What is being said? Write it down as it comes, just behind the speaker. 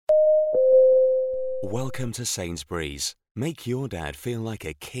Welcome to Sainsbury's. Make your dad feel like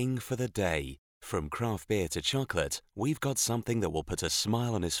a king for the day. From craft beer to chocolate, we've got something that will put a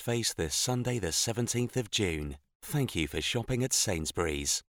smile on his face this Sunday the 17th of June. Thank you for shopping at Sainsbury's.